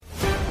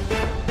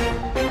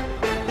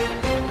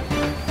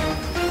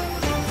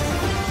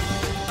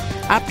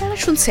আপনারা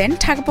শুনছেন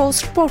Dhaka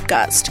post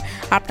podcast.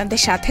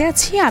 আপনাদের সাথে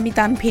আছি আমি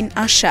তানভিন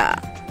আশা।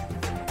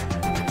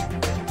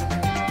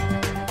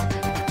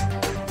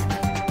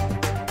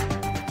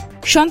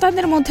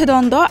 সন্তানদের মধ্যে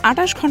দ্বন্দ্ব,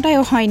 ২৮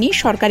 ঘণ্টায়ও হয়নি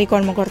সরকারি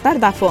কর্মকর্তার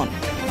দাফন।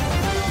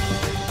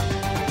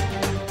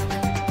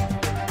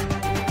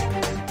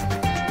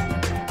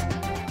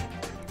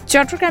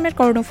 চট্টগ্রামের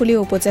কর্ণফুলী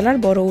উপজেলার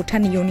বড়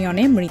উঠান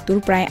ইউনিয়নে মৃত্যুর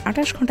প্রায়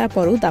 ২৮ ঘণ্টা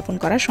পরও দাফন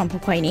করা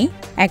সম্ভব হয়নি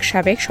এক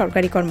সাবেক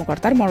সরকারি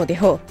কর্মকর্তার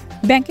মরদেহ।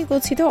 ব্যাংকে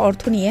গচ্ছিত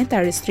অর্থ নিয়ে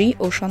তার স্ত্রী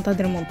ও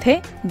সন্তানদের মধ্যে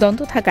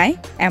দ্বন্দ্ব থাকায়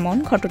এমন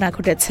ঘটনা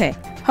ঘটেছে।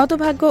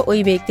 হতভাগ্য ওই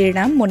ব্যক্তির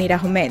নাম মনির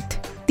আহমেদ।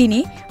 তিনি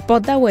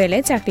পদ্মা ওয়েলে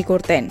চাকরি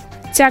করতেন।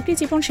 চাকরি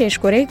জীবন শেষ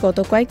করে গত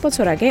কয়েক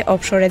বছর আগে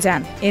অবসরে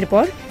যান।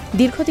 এরপর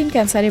দীর্ঘদিন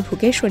ক্যান্সারে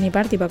ভুগে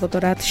শনিবার দিবাগত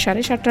রাত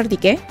 7:30টার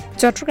দিকে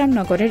চট্টগ্রাম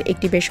নগরের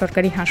একটি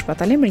বেসরকারি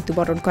হাসপাতালে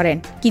মৃত্যুবরণ করেন।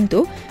 কিন্তু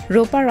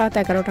রোববার রাত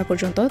 11টা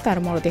পর্যন্ত তার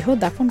মরদেহ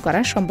দাফন করা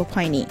সম্ভব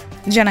হয়নি।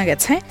 জানা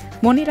গেছে,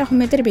 মনির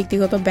আহমেদের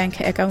ব্যক্তিগত ব্যাংক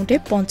অ্যাকাউন্টে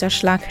 50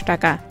 লাখ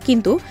টাকা,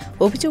 কিন্তু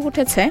অভিযোগ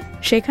উঠেছে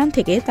সেখান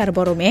থেকে তার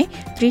বড় মেয়ে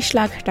 30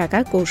 লাখ টাকা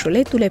কৌশলে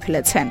তুলে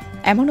ফেলেছেন।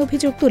 এমন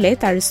অভিযোগ তুলে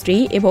তার স্ত্রী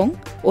এবং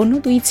অন্য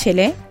 2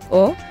 ছেলে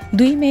ও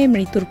 2 মেয়ে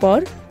মৃত্যুর পর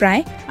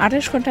প্রায়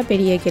 28 ঘণ্টা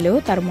পেরিয়ে গেলেও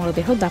তার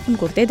মরদেহ দাফন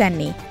করতে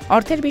দেননি।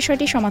 অর্থের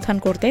বিষয়টি সমাধান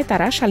করতে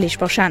তারা সালিশ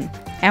বসান।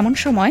 এমন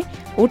সময়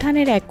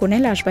উঠানের এক কোণে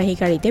লাশবাহী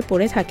গাড়িতে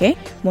পড়ে থাকে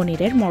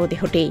মনিরের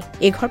মরদেহটি।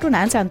 এ ঘটনা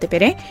জানতে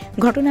পেরে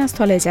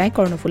ঘটনাস্থলে যায়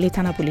কর্ণফুলী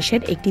থানা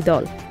পুলিশের একটি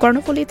দল।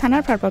 কর্ণফুলী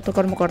থানার ভারপ্রাপ্ত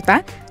কর্মকর্তা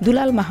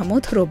দুলাল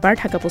মাহমুদ রোববার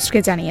ঢাকা পোস্টকে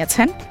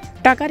জানিয়েছেন,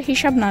 টাকার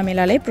হিসাব না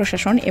মেলালে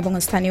প্রশাসন এবং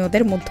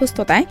স্থানীয়দের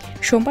মধ্যস্থতায়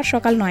সোমবার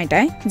সকাল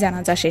 9টায়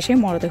জানাজা শেষে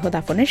মরদেহ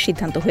দাফনের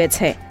সিদ্ধান্ত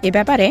হয়েছে। এ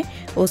ব্যাপারে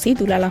ওসি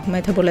দুলাল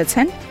আহমেদ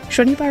বলেছেন,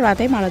 শনিবার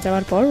রাতে মারা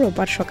যাওয়ার পর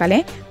রোববার সকালে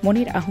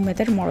মনির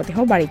আহমেদের মরদেহ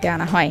বাড়িতে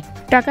আনা হয়।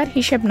 টাকার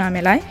হিসাব না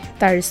মেলায়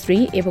তার স্ত্রী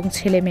এবং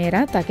ছেলে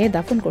মেয়েরা তাকে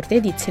দাফন করতে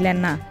দিচ্ছিলেন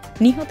না।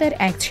 নিহতের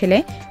এক ছেলে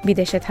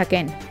বিদেশে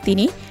থাকেন।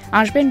 তিনি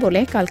আসবেন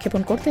বলে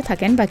কালক্ষেপণ করতে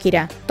থাকেন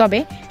বাকিরা, তবে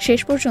শেষ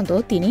পর্যন্ত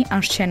তিনি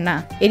আসছেন না।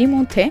 এরই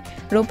মধ্যে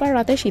রোববার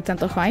রাতে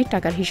সিদ্ধান্ত হয়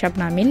টাকার হিসাব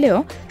না মিললেও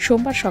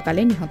সোমবার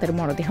সকালে নিহতের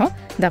মরদেহ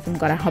দাফন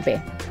করা হবে।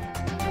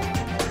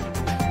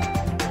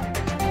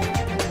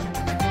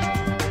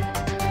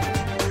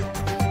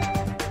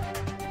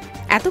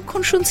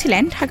 এতক্ষণ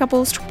শুনছিলেন ঢাকা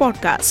পোস্ট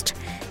পডকাস্ট।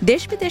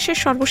 দেশ বিদেশের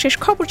সর্বশেষ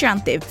খবর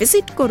জানতে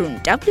ভিজিট করুন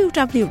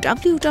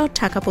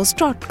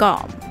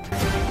www.dhakapost.com।